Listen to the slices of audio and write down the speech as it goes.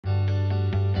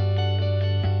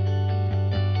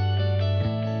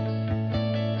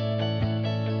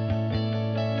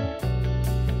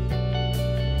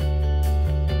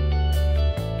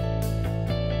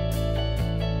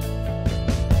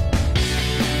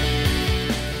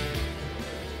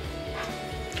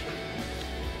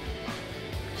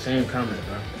same comment,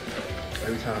 bro.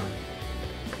 Every time.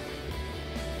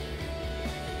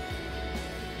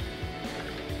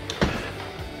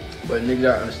 But niggas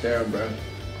gotta understand, bro.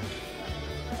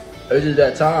 It's just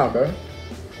that time, bro.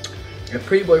 If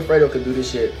Pretty Boy Fredo could do this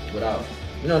shit without,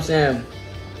 you know what I'm saying?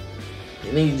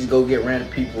 And then you just go get random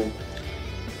people.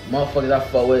 Motherfuckers I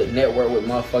fuck with, network with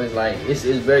motherfuckers. Like, it's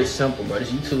very simple, bro.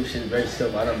 This YouTube shit is very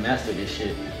simple. I done mastered this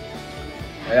shit.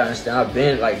 I understand. I've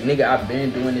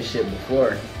been doing this shit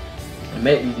before. I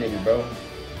met these niggas, bro.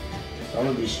 So I'm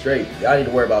gonna be straight. Y'all need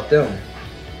to worry about them.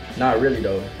 Not really,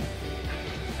 though.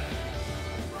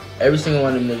 Every single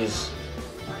one of them niggas,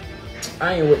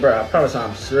 I ain't with, bro. I promise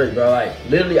I'm straight, bro. Like,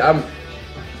 literally, all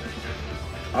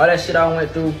that shit I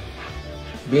went through,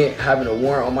 having a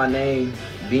warrant on my name,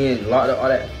 being locked up, all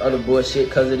that other bullshit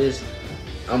because of this,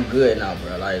 I'm good now,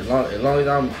 bro. Like, as long as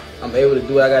I'm able to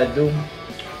do what I gotta do,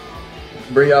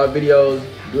 bring y'all videos,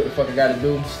 do what the fuck I gotta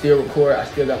do, still record, I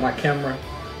still got my camera,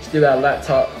 still got a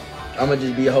laptop, I'm gonna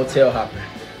just be a hotel hopper.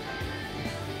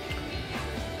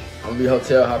 I'm gonna be a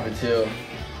hotel hopper till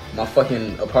my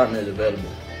fucking apartment is available.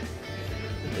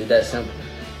 It's that simple.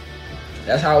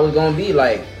 That's how it was gonna be.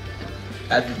 Like,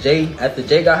 after Jay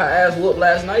got her ass whooped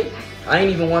last night, I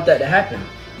ain't even want that to happen.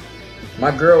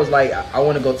 My girl was like, I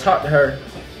want to go talk to her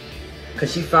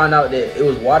because she found out that it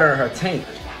was water in her tank.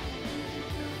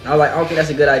 And I was like, I don't think that's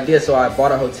a good idea, so I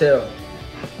bought a hotel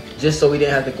just so we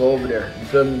didn't have to go over there. You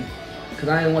feel me? Because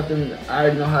I didn't want them, I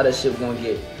already know how that shit was going to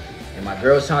get. And my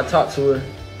girl was trying to talk to her,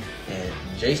 and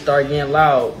Jay started getting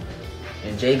loud,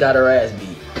 and Jay got her ass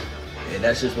beat. And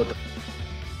that's just what the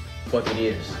fuck it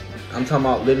is. I'm talking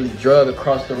about literally drug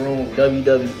across the room,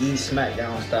 WWE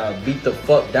SmackDown style, beat the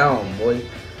fuck down, boy.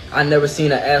 I never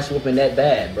seen an ass whooping that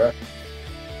bad, bro.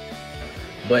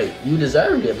 But you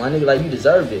deserved it, my nigga. Like, you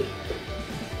deserved it.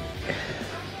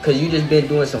 Cause you just been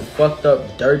doing some fucked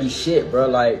up, dirty shit, bro.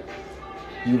 Like,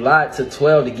 you lied to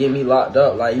 12 to get me locked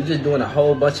up. Like, you just doing a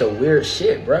whole bunch of weird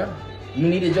shit, bro. You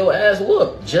needed your ass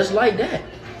whooped, just like that.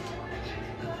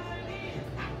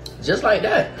 Just like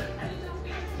that.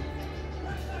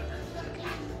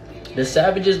 The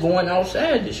Savage is going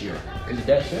outside this year. Is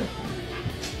that shit?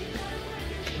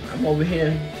 I'm over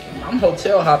here. I'm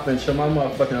hotel hopping till my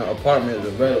motherfucking apartment is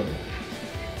available.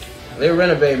 They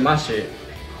renovating my shit.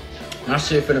 My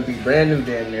shit finna be brand new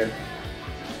damn near.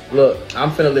 Look, I'm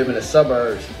finna live in the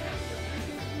suburbs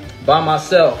by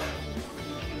myself.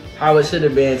 How it should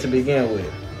have been to begin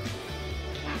with.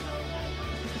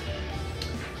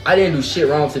 I didn't do shit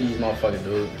wrong to these motherfuckers,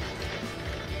 dude.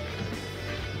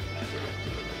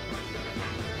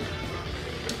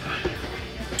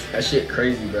 That shit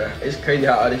crazy, bro. It's crazy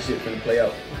how all this shit finna play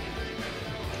out.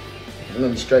 I'm gonna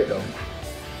be straight though.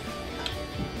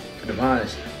 To be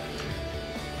honest.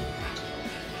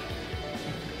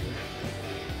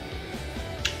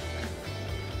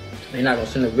 They not gonna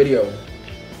send a video.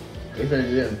 They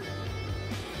finna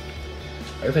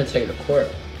take it to court.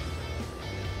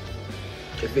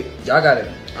 Y'all got it.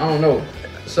 I don't know.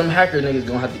 Some hacker niggas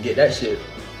gonna have to get that shit.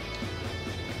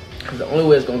 Cause the only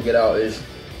way it's gonna get out is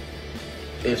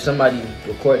if somebody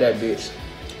record that bitch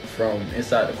from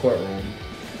inside the courtroom.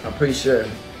 I'm pretty sure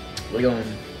we're gonna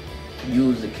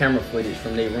use the camera footage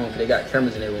from their room, cause they got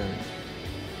cameras in their room.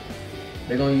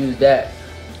 They're gonna use that.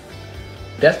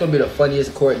 That's gonna be the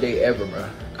funniest court day ever, bro.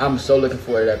 I'm so looking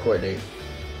forward to that court day.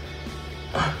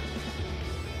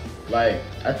 Like,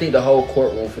 I think the whole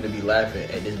courtroom finna be laughing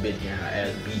at this bitch getting her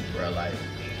ass beat, bro. Like,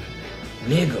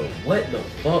 nigga, what the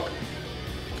fuck?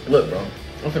 Look, bro,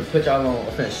 I'm finna put y'all on.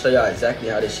 I'm finna show y'all exactly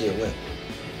how this shit went.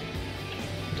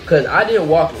 Cause I didn't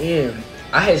walk in.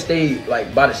 I had stayed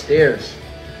like by the stairs.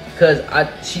 Cause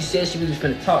she said she was just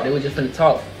finna talk. They were just finna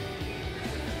talk.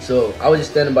 So I was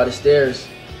just standing by the stairs,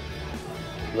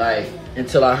 like,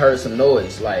 until I heard some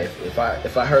noise. Like, if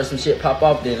I heard some shit pop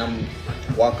off, then I'm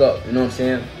walk up. You know what I'm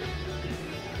saying?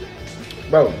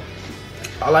 Bro,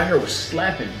 all I heard was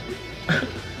slapping.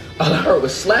 All I heard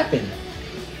was slapping.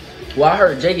 Well, I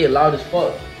heard Jay get loud as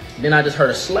fuck. Then I just heard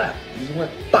a slap. It just went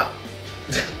pop.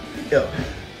 Yo,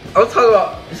 I'm talking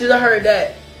about, as soon as I heard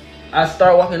that, I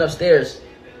start walking upstairs,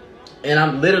 and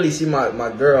I'm literally see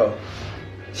my girl.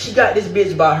 She got this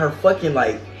bitch by her fucking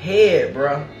like head,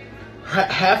 bro.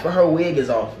 Half of her wig is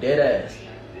off, dead ass.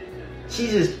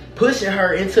 She's just pushing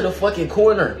her into the fucking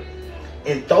corner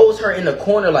and throws her in the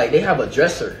corner like they have a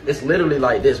dresser. It's literally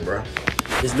like this, bro.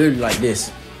 It's literally like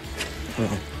this.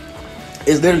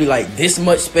 It's literally like this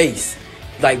much space,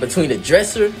 like between the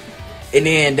dresser and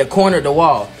then the corner of the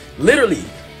wall. Literally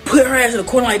put her ass in the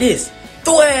corner like this,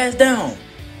 throw her ass down.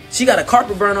 She got a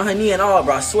carpet burn on her knee and all,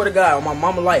 bro. I swear to God, on my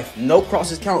mama life, no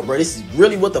crosses count, bro. This is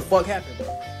really what the fuck happened, bro.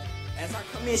 As I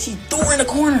come I mean, she threw her in the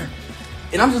corner.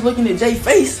 And I'm just looking at Jay's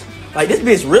face. Like, this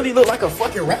bitch really look like a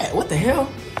fucking rat. What the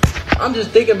hell? I'm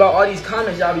just thinking about all these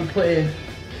comments y'all be putting,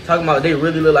 talking about they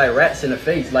really look like rats in the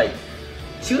face. Like,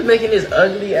 she was making this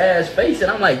ugly ass face,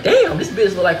 and I'm like, damn, this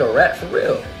bitch look like a rat for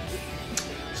real.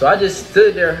 So I just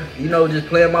stood there, you know, just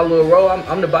playing my little role.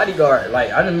 I'm the bodyguard.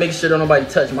 Like, I didn't make sure that nobody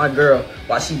touch my girl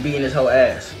while she beating this whole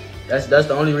ass. That's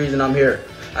the only reason I'm here.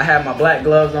 I had my black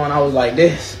gloves on. I was like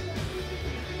this.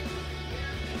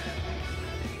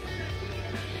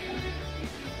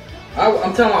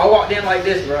 I'm telling you, I walked in like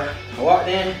this, bro. I walked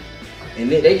in, and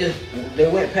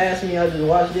they went past me. I just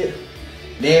watched it.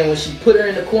 Then when she put her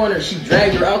in the corner, she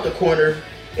dragged her out the corner,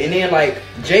 and then like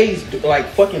Jay's like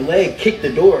fucking leg kicked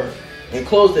the door and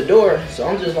closed the door. So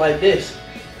I'm just like this,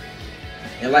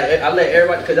 and like I let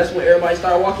everybody, cause that's when everybody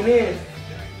started walking in.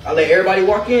 I let everybody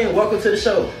walk in. Welcome to the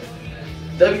show,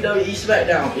 WWE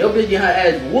SmackDown. Yo bitch getting her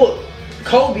ass whooped.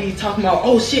 Kobe talking about,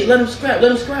 oh shit, let him scrap,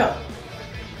 let him scrap.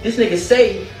 This nigga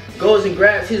say goes and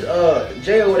grabs his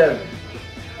Jay or whatever.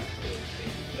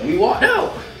 And we walked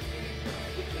out.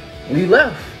 We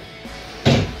left.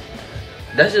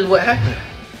 That's just what happened.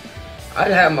 I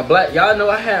just had my black, y'all know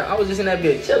I was just in that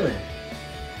bitch chilling.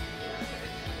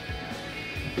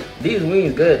 These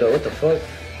wings good though, what the fuck?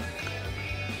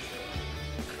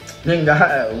 Nigga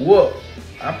got whoop.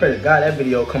 I pray to God that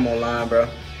video come online, bro.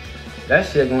 That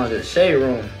shit going to the shade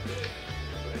room.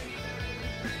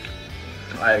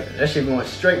 Like, that shit going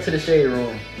straight to the shade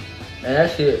room. And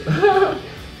that shit.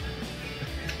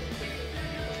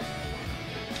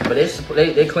 But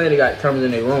they claim they got cameras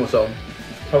in their room, so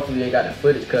hopefully they got the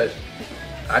footage, cause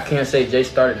I can't say Jay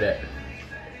started that.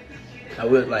 I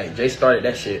would like, Jay started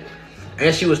that shit.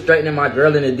 And she was threatening my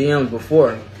girl in the DMs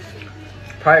before,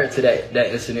 prior to that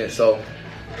incident, so.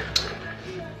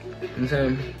 You know what I'm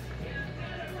saying?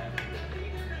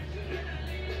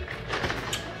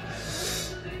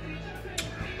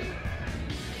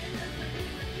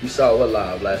 You saw what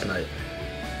live last night?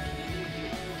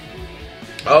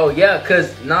 Oh yeah,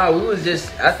 cause nah, we was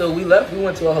just, after we left, we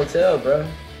went to a hotel, bro.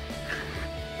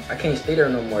 I can't stay there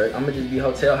no more. I'ma just be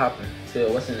hotel hopping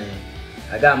till, what's the name?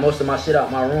 I got most of my shit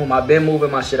out my room. I've been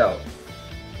moving my shit out.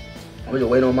 I'm just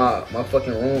waiting on my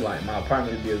fucking room, like my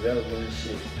apartment to be available and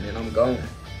shit, and then I'm going.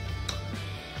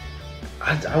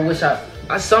 I wish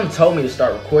something told me to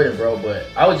start recording, bro, but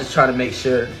I was just trying to make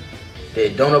sure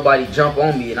that don't nobody jump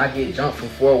on me and I get jumped from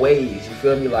 4 ways. You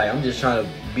feel me? Like, I'm just trying to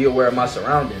be aware of my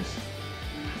surroundings.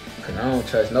 Cause I don't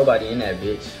trust nobody in that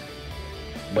bitch.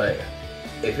 But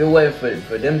if it wasn't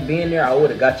for them being there, I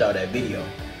would have got y'all that video.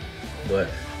 But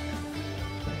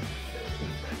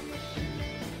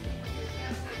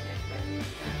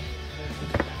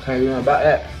can't do nothing about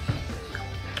that.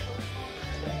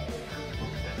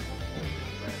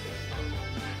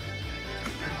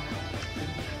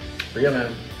 But yeah,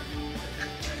 man.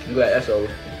 I'm glad that's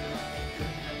over.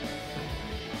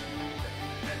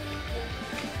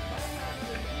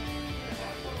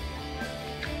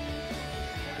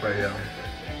 Right here.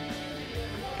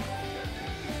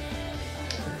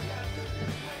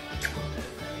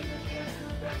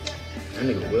 That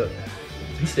nigga whip.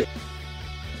 He said.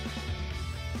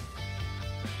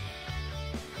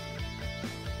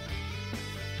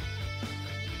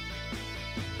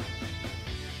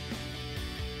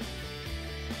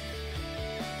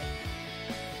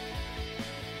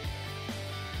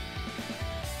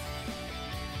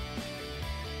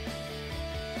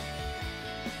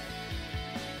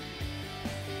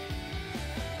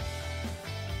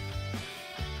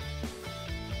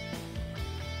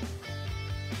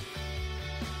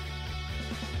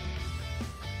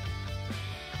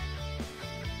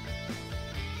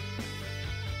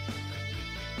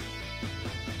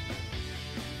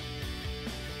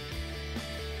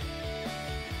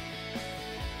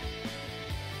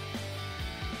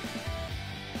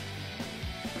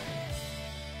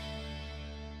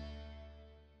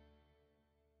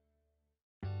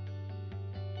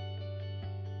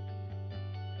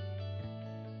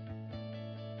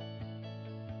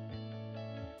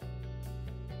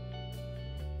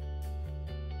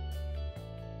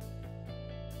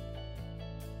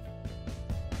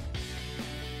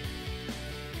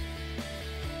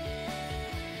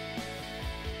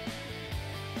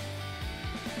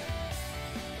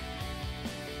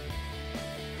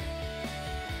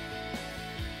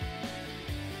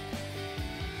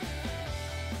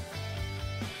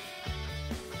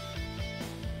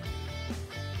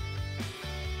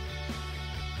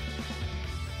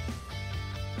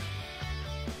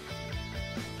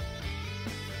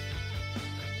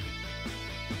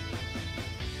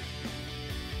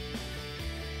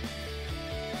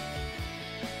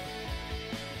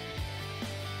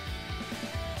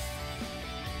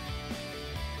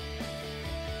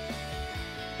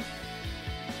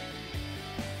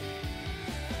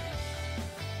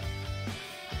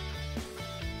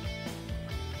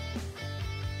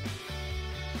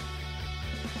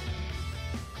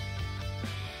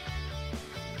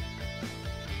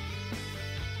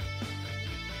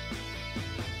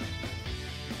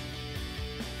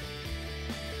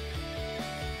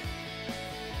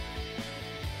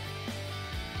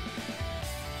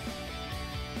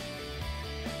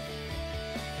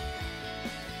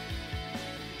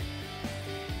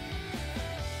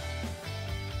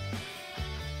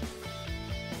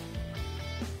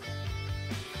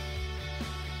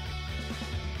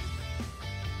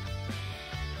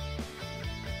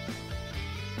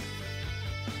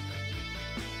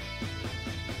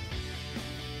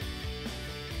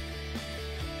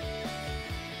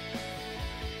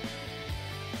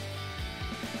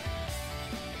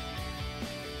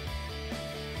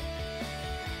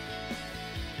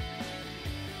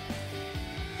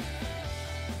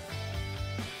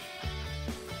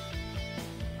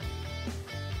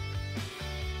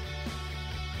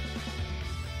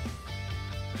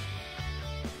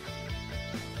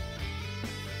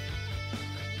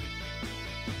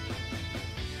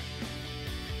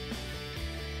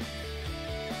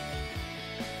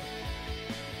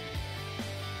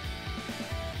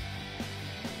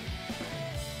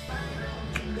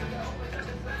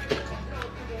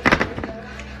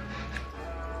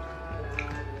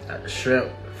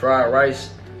 shrimp, fried rice.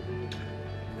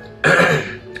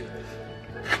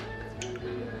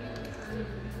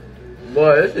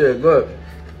 Boy, this shit good.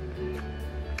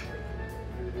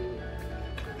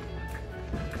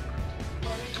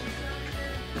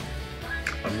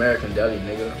 American deli,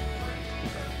 nigga.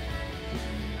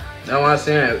 That's what I'm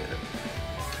saying.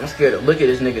 I'm scared to look at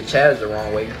this nigga Chaz the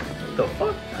wrong way. What the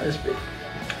fuck?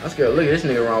 I'm scared to look at this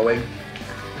nigga the wrong way.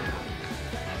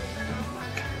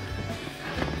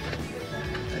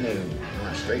 That nigga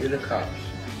went straight to the cops.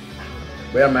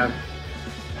 But yeah, man.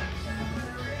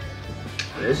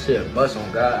 This shit bust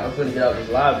on God. I'm finna get out this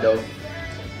live though.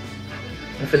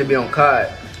 I'm finna be on COD.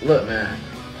 Look, man.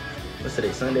 What's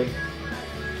today? Sunday?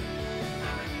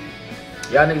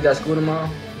 Y'all niggas got school tomorrow?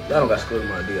 Y'all don't got school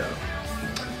tomorrow, do y'all?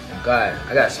 God,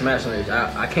 I got smashed on this.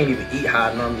 I can't even eat how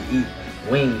I normally eat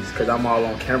wings because I'm all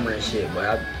on camera and shit,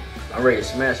 but I'm ready to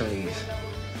smash on these.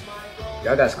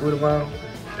 Y'all got school tomorrow?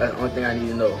 That's the only thing I need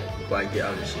to know before I get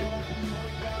out of this shit.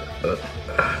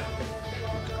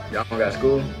 Y'all don't got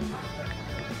school?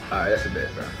 Alright, that's a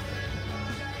bet, bro.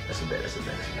 That's a bet.